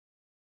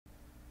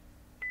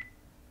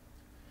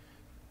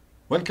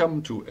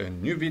Welcome to a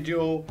new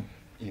video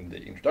in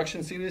the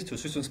introduction series to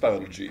systems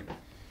biology.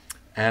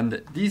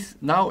 And this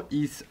now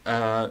is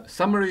a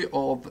summary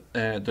of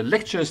the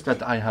lectures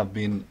that I have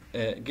been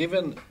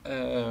given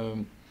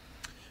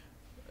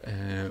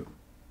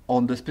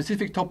on the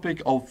specific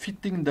topic of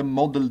fitting the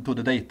model to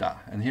the data.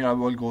 And here I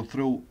will go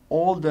through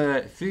all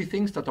the three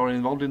things that are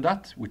involved in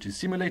that, which is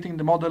simulating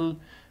the model,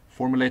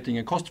 formulating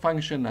a cost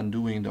function, and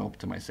doing the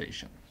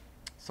optimization.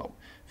 So,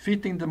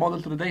 fitting the model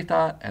to the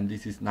data, and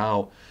this is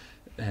now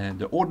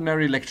the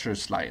ordinary lecture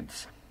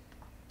slides.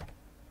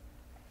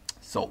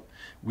 So,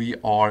 we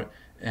are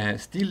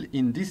still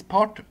in this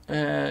part,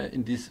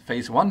 in this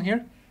phase 1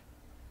 here.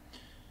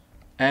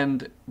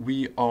 And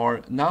we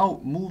are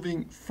now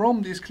moving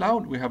from this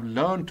cloud. We have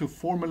learned to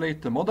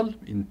formulate the model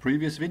in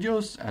previous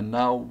videos, and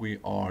now we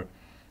are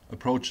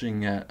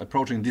approaching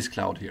this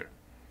cloud here.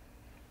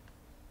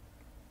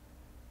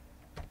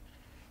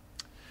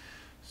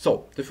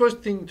 So the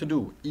first thing to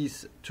do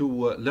is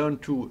to learn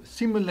to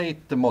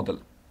simulate the model.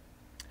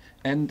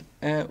 And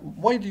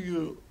why do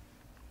you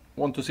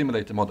want to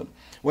simulate the model?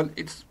 Well,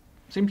 it's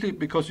simply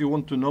because you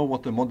want to know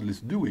what the model is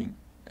doing.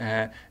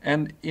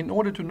 And in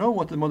order to know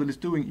what the model is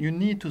doing, you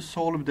need to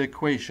solve the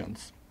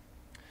equations.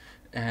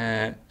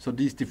 So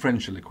these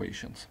differential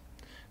equations.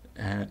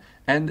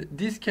 And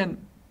this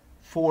can,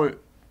 for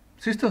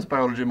systems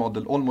biology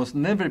model, almost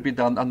never be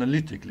done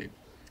analytically.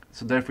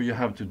 So therefore you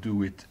have to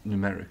do it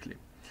numerically.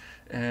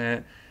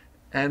 The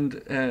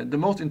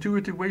most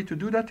intuitive way to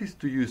do that is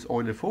to use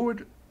Euler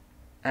forward,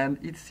 and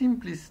it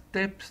simply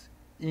steps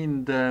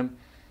in the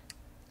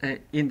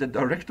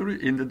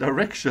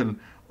direction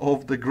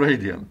of the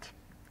gradient.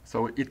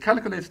 So it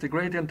calculates the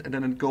gradient and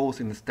then it goes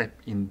in a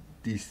step in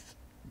this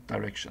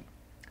direction.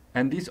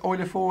 And this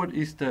Euler forward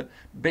is the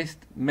best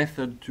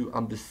method to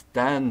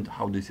understand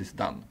how this is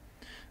done.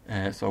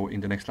 So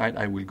in the next slide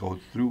I will go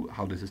through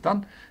how this is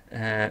done.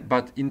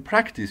 But in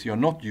practice you are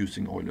not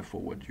using Euler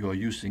forward. You are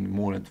using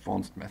more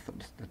advanced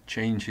methods that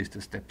changes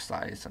the step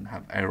size and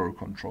have error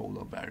control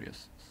of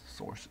various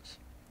sources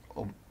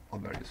of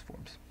various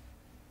forms.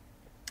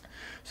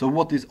 So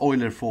what is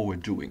Euler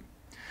forward doing?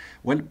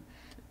 Well,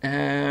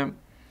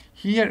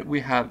 here we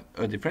have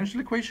a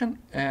differential equation.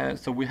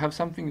 So we have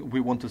something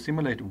we want to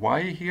simulate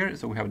y here.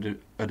 So we have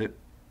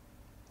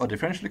a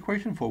differential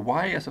equation for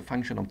y as a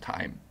function of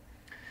time.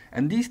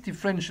 And this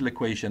differential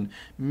equation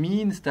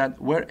means that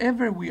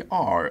wherever we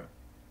are,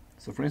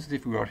 so for instance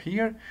if we are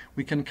here,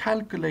 we can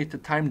calculate the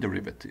time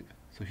derivative.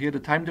 So here the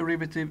time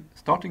derivative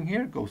starting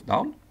here goes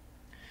down.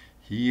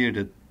 Here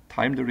the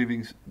time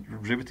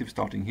derivative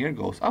starting here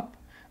goes up,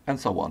 and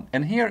so on.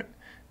 And here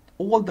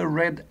all the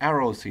red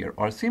arrows here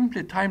are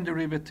simply time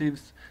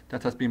derivatives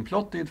that has been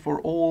plotted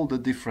for all the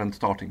different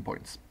starting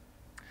points.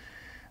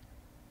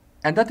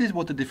 And that is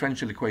what the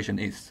differential equation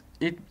is.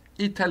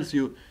 It tells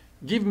you,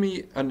 give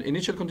me an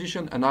initial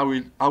condition and I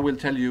will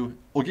tell you,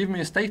 or give me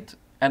a state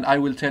and I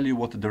will tell you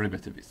what the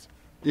derivative is.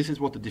 This is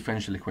what the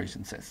differential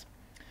equation says.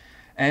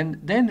 And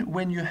then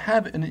when you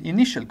have an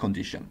initial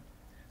condition,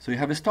 so you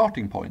have a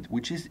starting point,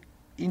 which is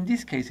in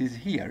this case is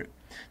here,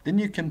 then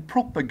you can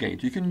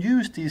propagate, you can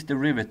use these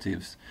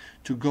derivatives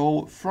to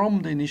go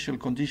from the initial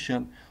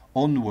condition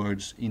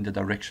onwards in the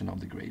direction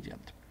of the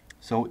gradient.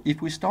 So if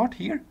we start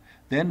here,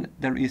 then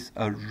there is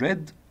a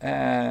red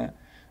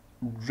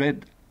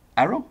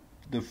arrow.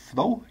 The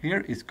flow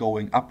here is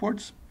going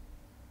upwards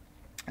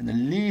and a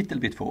little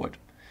bit forward.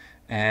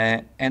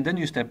 And then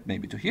you step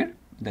maybe to here,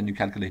 then you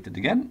calculate it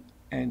again,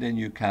 and then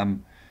you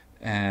come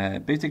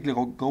basically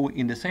go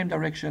in the same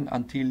direction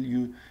until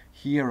you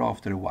here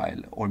after a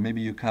while, or maybe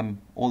you come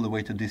all the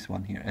way to this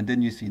one here, and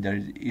then you see that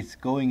it's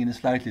going in a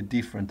slightly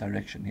different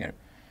direction here.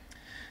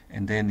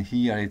 And then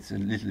here it's a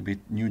little bit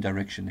new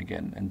direction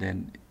again, and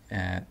then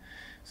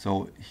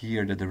so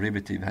here the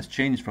derivative has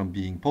changed from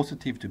being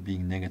positive to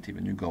being negative,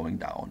 and you're going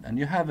down. And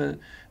you have a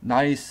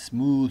nice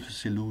smooth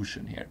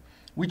solution here,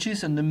 which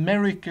is a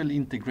numerical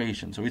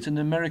integration. So it's a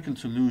numerical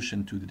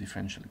solution to the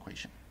differential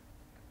equation.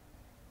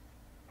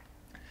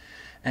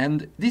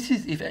 And this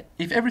is,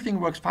 if everything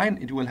works fine,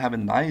 it will have a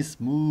nice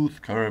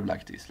smooth curve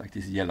like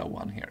this yellow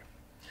one here.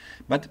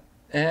 But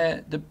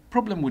the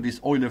problem with this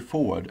Euler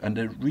forward, and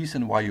the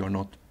reason why you're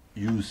not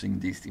using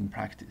this in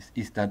practice,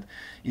 is that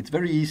it's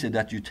very easy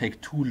that you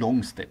take too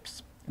long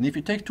steps. And if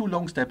you take too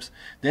long steps,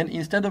 then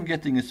instead of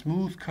getting a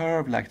smooth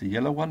curve like the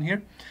yellow one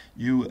here,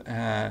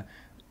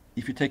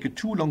 if you take a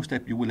too long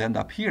step, you will end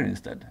up here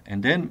instead.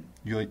 And then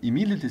you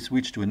immediately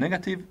switch to a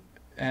negative,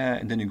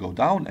 and then you go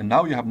down, and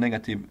now you have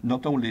negative,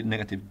 not only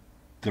negative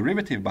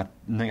derivative, but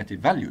negative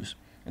values.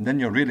 And then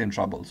you're really in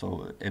trouble.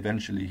 So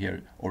eventually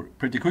here, or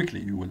pretty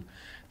quickly, you will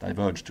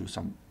diverge to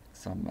some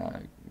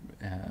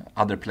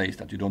other place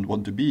that you don't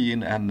want to be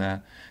in,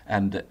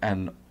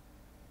 and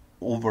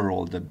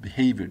overall the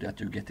behavior that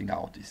you're getting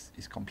out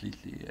is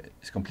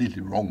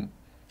completely wrong.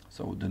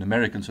 So the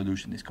numerical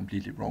solution is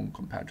completely wrong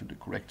compared to the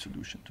correct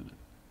solution to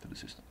the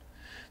system.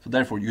 So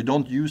therefore you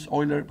don't use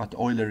Euler, but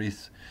Euler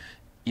is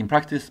in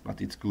practice,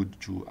 but it's good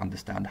to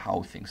understand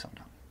how things are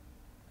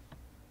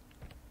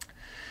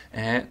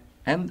done.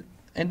 And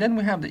and then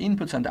we have the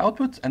inputs and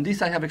outputs, and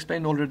this I have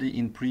explained already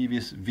in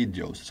previous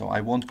videos, so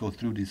I won't go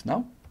through this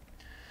now.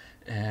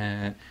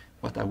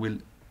 But I will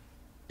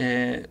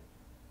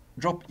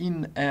drop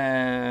in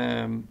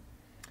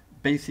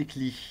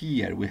basically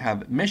here we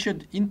have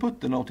measured input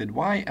denoted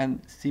y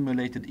and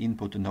simulated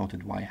input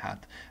denoted y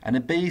hat. And a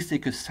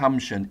basic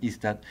assumption is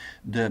that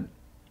the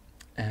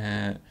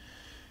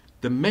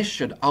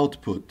measured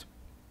output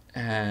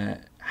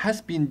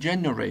has been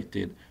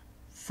generated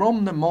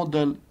from the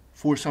model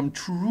for some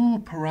true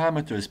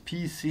parameters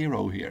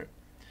p0 here,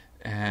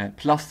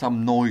 plus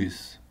some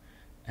noise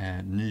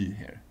ny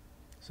here.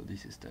 So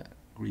this is the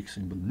Greek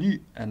symbol ny,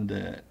 and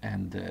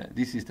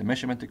this is the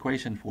measurement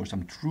equation for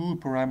some true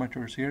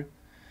parameters here,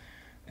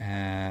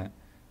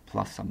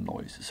 plus some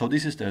noise. So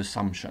this is the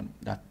assumption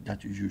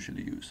that you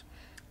usually use.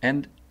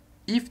 And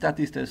if that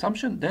is the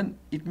assumption, then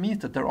it means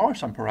that there are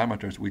some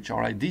parameters which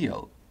are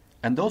ideal.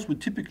 And those would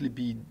typically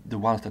be the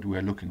ones that we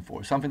are looking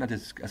for, something that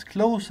is as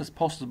close as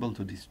possible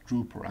to these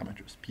true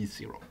parameters,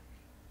 P0.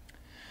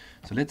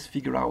 So let's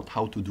figure out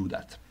how to do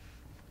that.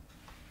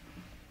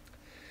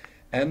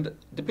 And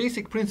the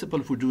basic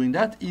principle for doing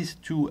that is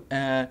to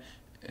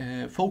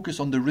focus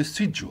on the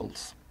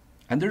residuals.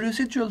 And the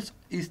residuals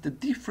is the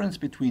difference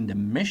between the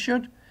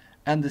measured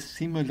and the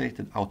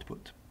simulated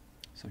output.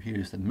 So here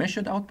is the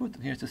measured output,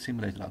 and here's the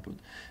simulated output.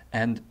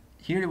 And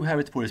here we have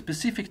it for a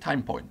specific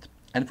time point.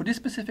 And for this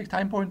specific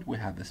time point, we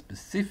have a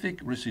specific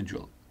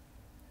residual,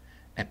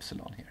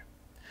 epsilon here.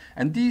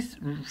 And these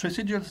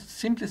residuals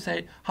simply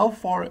say, how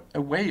far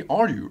away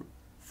are you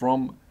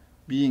from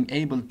being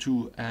able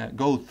to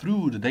go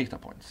through the data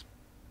points?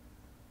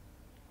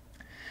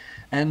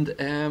 And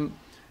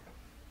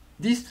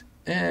this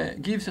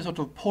gives a sort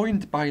of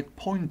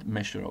point-by-point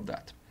measure of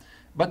that.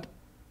 But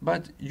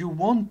you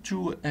want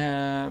to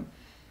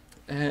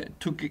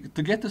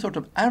get the sort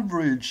of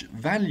average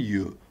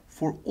value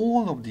for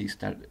all of these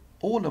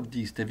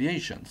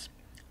deviations,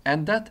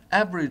 and that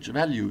average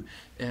value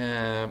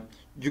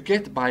you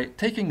get by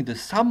taking the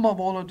sum of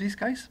all of these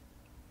guys.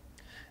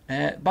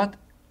 But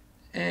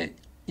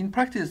in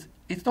practice,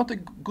 it's not a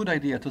good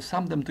idea to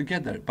sum them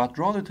together, but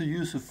rather to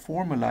use a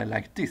formula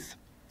like this,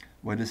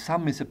 where the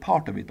sum is a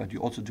part of it, but you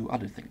also do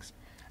other things.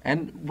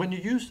 And when you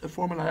use a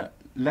formula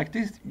like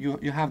this,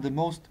 you have the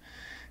most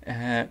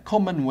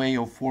common way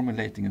of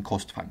formulating a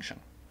cost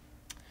function.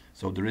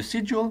 So the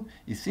residual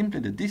is simply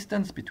the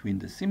distance between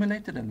the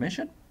simulated and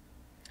measured.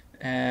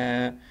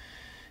 And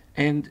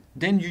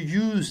then you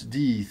use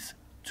these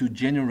to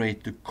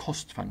generate the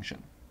cost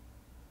function.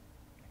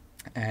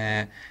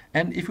 And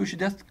if we should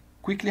just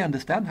quickly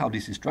understand how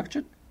this is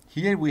structured,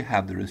 here we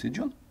have the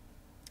residual.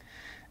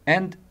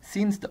 And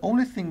since the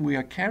only thing we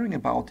are caring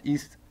about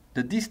is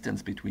the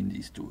distance between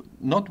these two,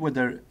 not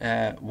whether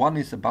one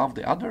is above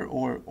the other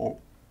or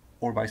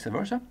vice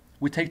versa,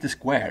 we take the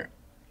square.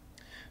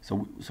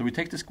 So we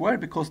take the square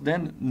because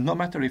then no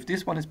matter if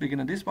this one is bigger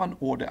than this one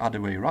or the other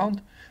way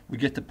around, we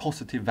get the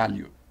positive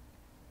value.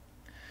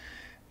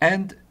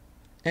 And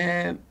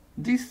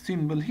this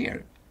symbol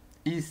here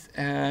is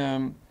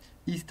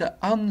the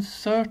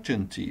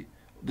uncertainty,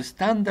 the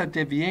standard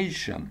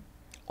deviation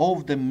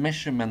of the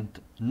measurement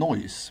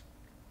noise.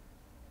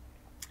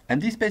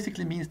 And this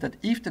basically means that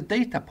if the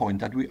data point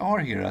that we are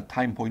here at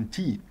time point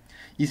t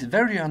is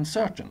very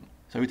uncertain,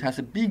 so it has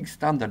a big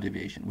standard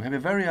deviation, we have a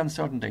very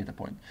uncertain data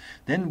point,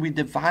 then we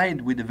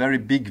divide with a very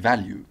big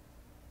value.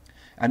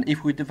 And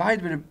if we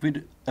divide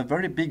with a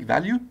very big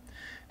value,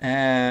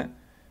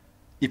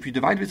 if you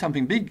divide with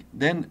something big,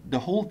 then the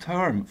whole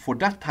term for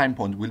that time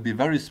point will be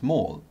very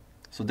small.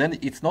 So then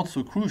it's not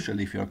so crucial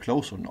if you are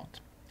close or not.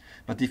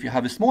 But if you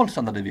have a small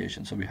standard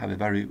deviation, so we have a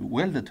very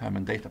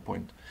well-determined data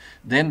point,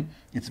 then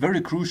it's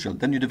very crucial.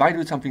 Then you divide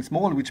with something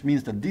small, which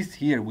means that this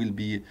here will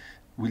be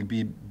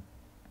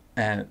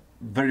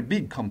very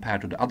big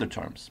compared to the other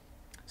terms.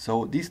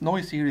 So this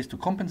noise here is to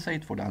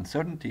compensate for the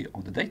uncertainty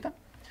of the data.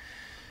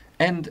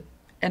 And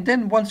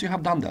then once you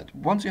have done that,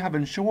 once you have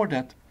ensured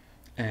that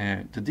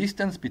the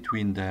distance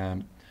between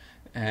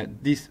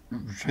these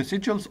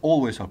residuals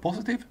always are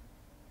positive,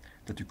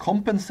 that you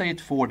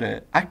compensate for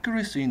the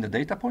accuracy in the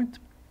data point,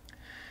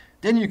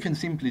 then you can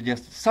simply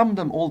just sum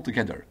them all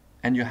together,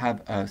 and you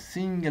have a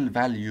single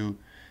value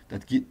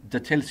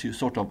that tells you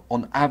sort of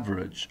on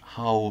average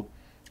how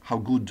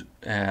good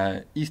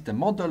is the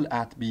model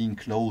at being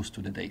close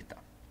to the data.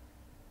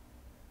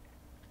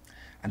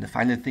 And the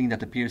final thing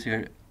that appears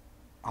here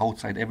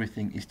outside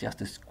everything is just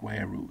the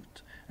square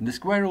root. And the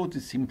square root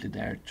is simply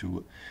there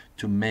to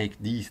make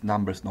these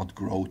numbers not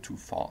grow too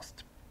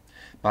fast.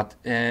 But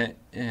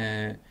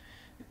the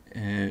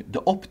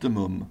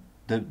optimum,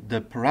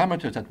 the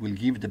parameters that will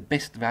give the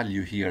best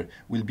value here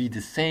will be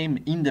the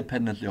same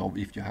independently of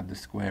if you have the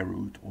square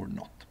root or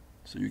not.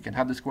 So you can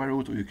have the square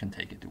root or you can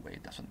take it away,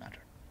 it doesn't matter.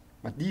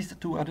 But these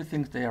two other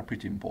things, they are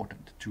pretty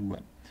important to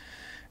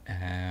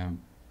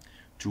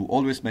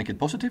always make it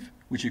positive,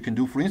 which you can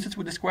do, for instance,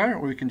 with the square,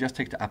 or you can just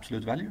take the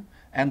absolute value,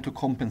 and to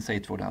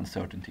compensate for the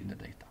uncertainty in the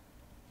data.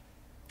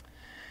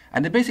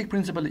 And the basic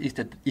principle is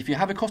that if you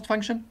have a cost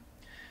function,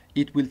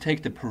 it will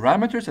take the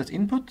parameters as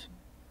input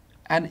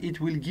and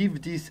it will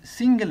give this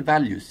single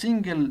value,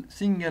 single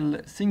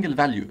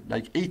value,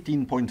 like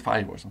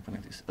 18.5 or something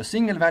like this. A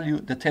single value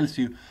that tells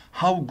you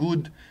how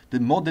good the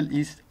model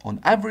is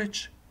on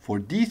average for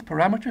these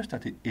parameters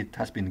that it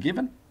has been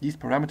given, these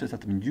parameters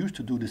that have been used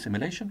to do the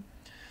simulation,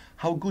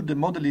 how good the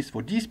model is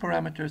for these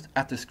parameters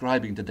at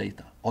describing the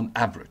data on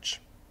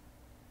average.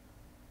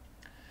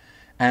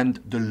 And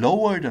the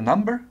lower the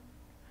number,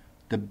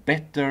 the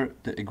better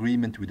the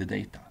agreement with the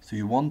data. So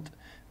you want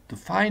to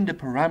find the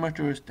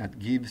parameters that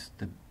gives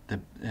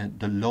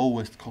the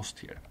lowest cost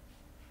here.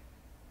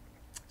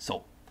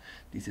 So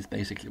this is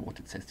basically what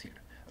it says here.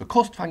 A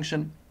cost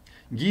function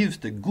gives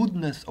the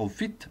goodness of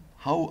fit,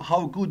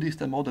 how good is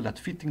the model at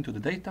fitting to the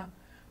data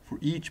for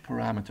each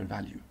parameter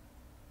value.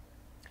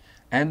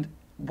 And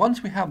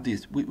once we have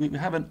this, we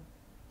have an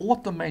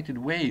automated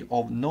way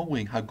of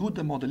knowing how good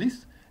the model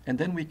is, and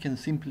then we can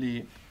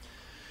simply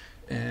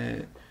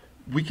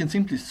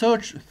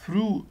search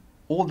through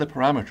all the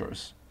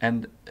parameters.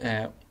 And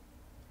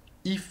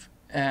if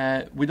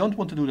we don't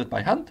want to do that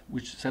by hand,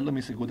 which seldom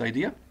is a good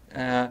idea,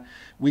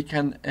 we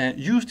can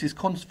use this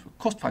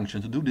cost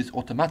function to do this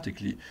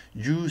automatically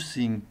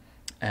using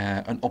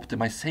an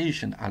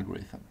optimization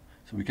algorithm.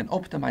 So we can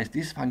optimize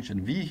this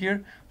function v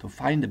here to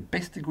find the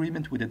best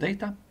agreement with the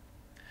data.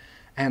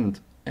 And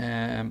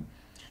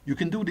you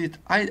can do this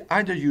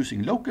either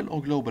using local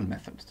or global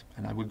methods,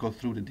 and I will go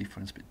through the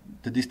difference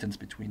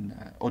between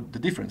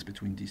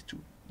these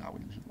two now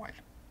in a little while.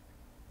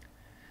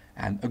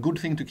 And a good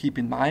thing to keep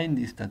in mind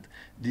is that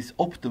this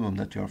optimum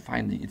that you are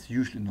finding is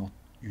usually not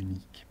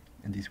unique,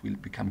 and this will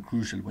become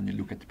crucial when you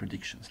look at the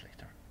predictions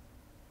later.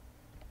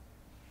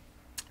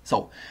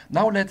 So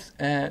now let's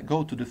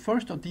go to the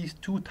first of these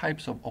two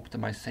types of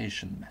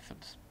optimization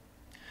methods.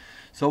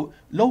 So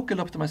local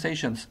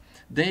optimizations,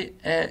 they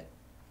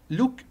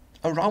look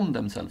around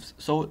themselves.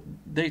 So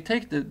they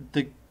take the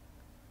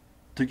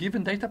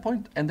given data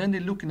point, and then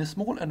they look in a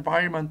small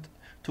environment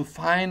to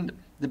find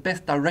the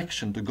best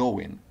direction to go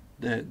in,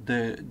 the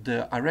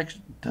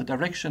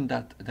direction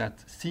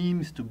that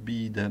seems to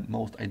be the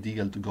most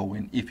ideal to go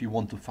in if you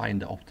want to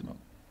find the optimum.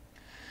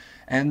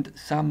 And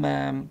some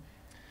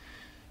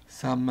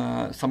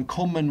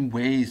common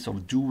ways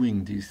of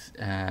doing this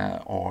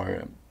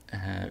are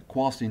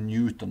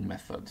quasi-Newton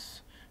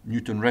methods.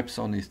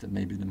 Newton-Raphson is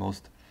maybe the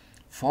most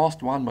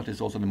fast one, but it's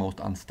also the most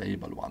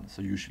unstable one.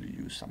 So usually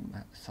use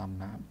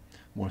some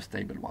more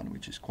stable one,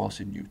 which is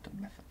quasi-Newton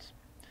methods.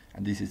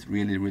 And this is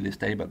really, really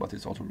stable, but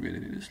it's also really,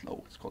 really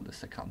slow. It's called the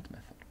secant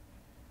method.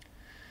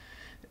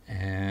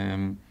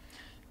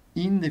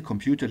 In the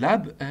computer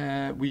lab,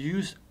 we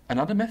use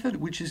another method,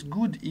 which is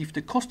good if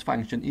the cost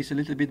function is a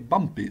little bit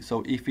bumpy.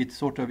 So if it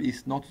sort of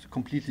is not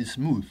completely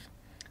smooth,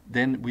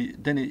 then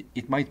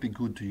it might be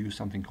good to use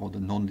something called the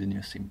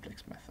nonlinear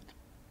simplex method.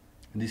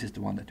 And this is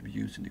the one that we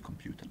use in the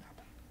computer lab.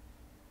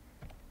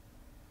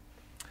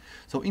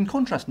 So in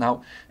contrast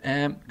now,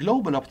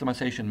 global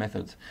optimization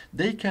methods,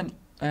 they can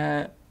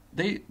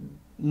they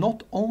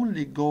not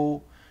only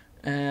go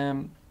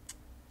in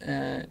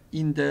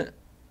the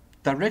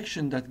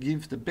direction that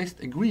gives the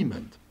best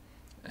agreement,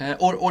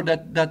 or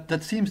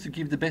that seems to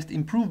give the best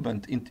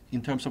improvement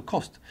in terms of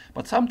cost,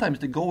 but sometimes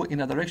they go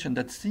in a direction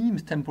that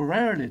seems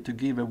temporarily to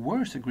give a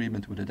worse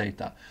agreement with the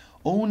data,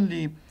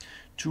 only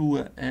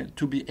to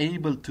be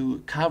able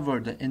to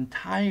cover the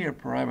entire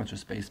parameter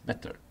space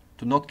better,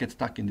 to not get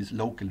stuck in this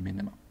local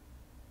minima.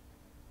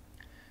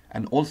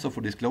 And also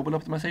for these global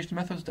optimization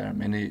methods, there are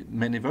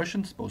many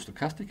versions, both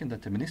stochastic and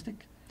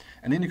deterministic.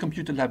 And in the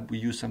computer lab, we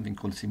use something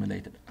called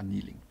simulated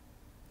annealing.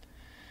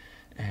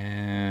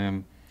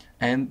 And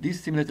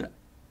this simulated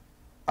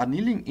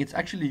annealing, it's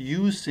actually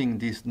using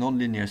this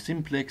nonlinear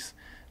simplex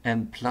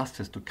and plus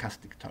a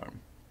stochastic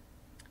term.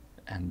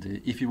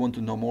 And if you want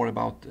to know more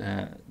about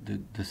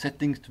the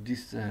settings to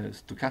this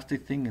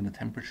stochastic thing and the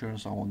temperature and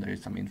so on, there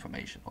is some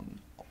information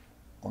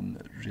on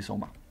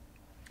Rhizoma.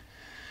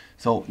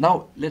 So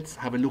now let's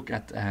have a look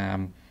at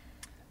a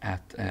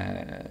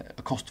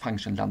cost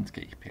function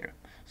landscape here.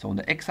 So on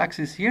the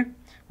x-axis here,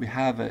 we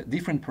have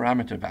different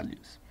parameter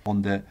values.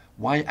 On the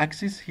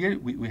y-axis here,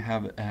 we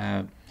have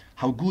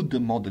how good the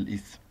model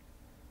is.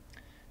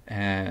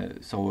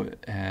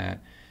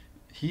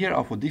 Here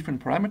are for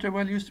different parameter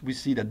values, we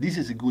see that this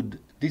is a good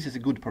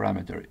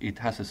parameter. It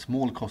has a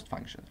small cost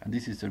function, and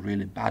this is a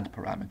really bad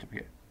parameter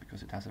here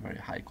because it has a very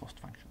high cost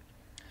function.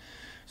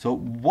 So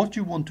what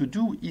you want to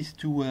do is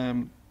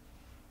to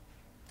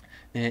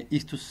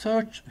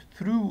search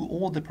through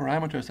all the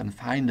parameters and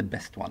find the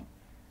best one.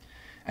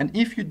 And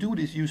if you do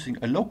this using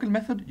a local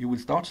method, you will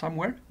start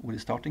somewhere with a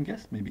starting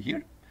guess, maybe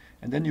here,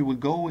 and then you will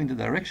go in the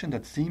direction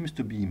that seems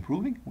to be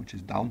improving, which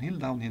is downhill,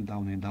 downhill,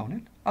 downhill,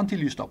 downhill, until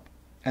you stop.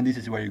 And this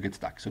is where you get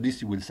stuck. So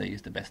this you will say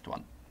is the best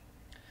one.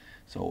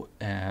 So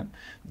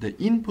the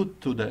input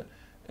to the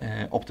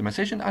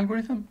optimization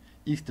algorithm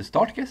is the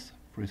start guess,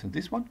 for instance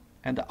this one,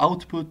 and the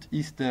output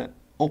is the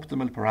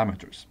optimal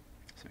parameters,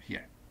 so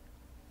here.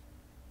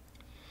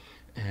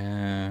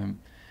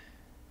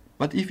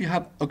 But if you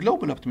have a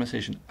global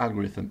optimization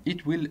algorithm,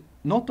 it will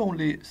not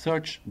only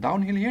search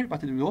downhill here,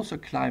 but it will also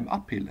climb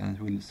uphill, and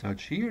it will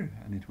search here,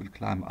 and it will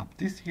climb up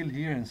this hill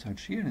here and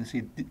search here, and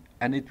see,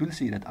 and it will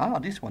see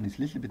that this one is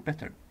a little bit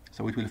better.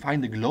 So it will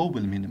find the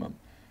global minimum,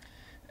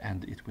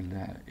 and it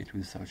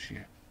will search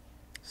here.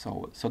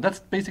 So that's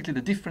basically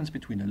the difference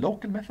between a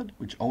local method,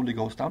 which only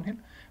goes downhill,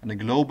 and a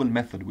global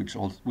method, which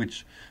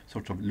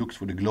sort of looks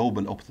for the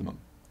global optimum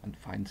and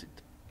finds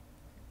it.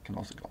 Can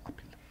also go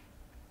uphill.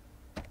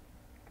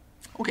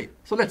 Okay,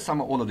 so let's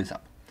sum all of this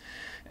up.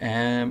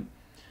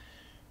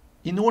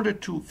 In order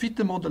to fit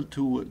the model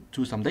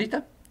to some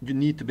data, you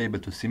need to be able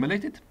to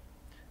simulate it.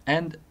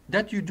 And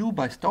that you do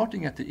by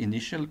starting at the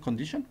initial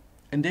condition,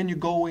 and then you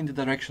go in the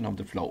direction of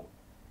the flow.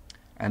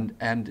 And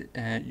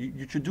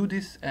you should do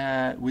this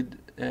with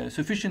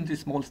sufficiently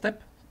small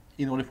step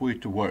in order for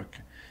it to work.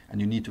 And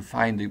you need to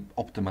find the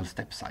optimal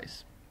step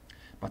size.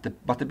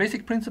 But the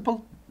basic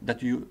principle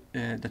that you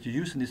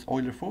use in this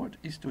Euler forward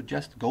is to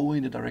just go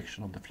in the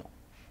direction of the flow.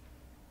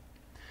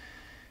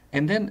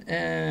 And then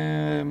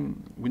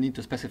we need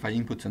to specify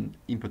inputs and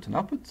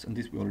outputs, and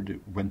this we already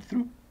went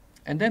through.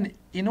 And then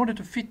in order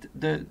to fit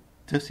the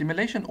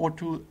simulation or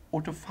to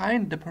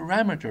find the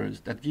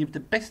parameters that give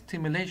the best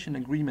simulation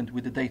agreement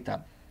with the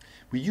data,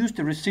 we use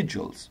the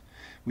residuals,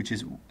 which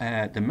is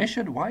the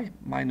measured y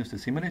minus the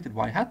simulated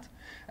y hat,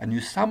 and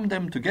you sum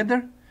them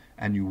together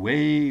and you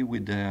weigh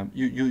with the,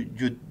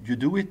 you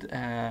do it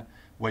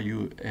where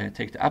you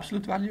take the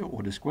absolute value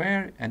or the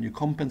square and you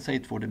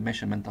compensate for the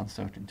measurement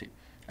uncertainty.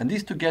 And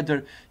this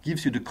together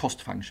gives you the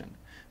cost function,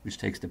 which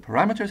takes the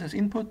parameters as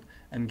input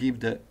and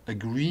give the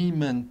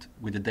agreement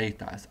with the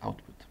data as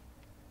output.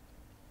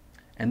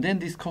 And then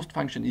this cost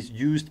function is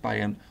used by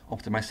an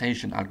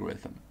optimization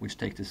algorithm, which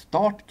takes the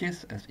start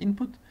guess as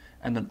input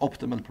and an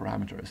optimal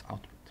parameter as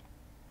output.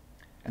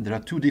 And there are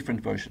two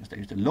different versions. There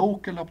is the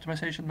local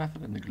optimization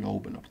method and the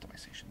global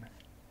optimization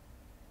method.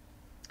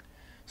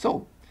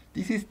 So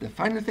this is the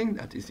final thing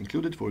that is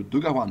included for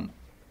Duga 1.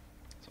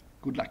 So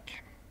good luck.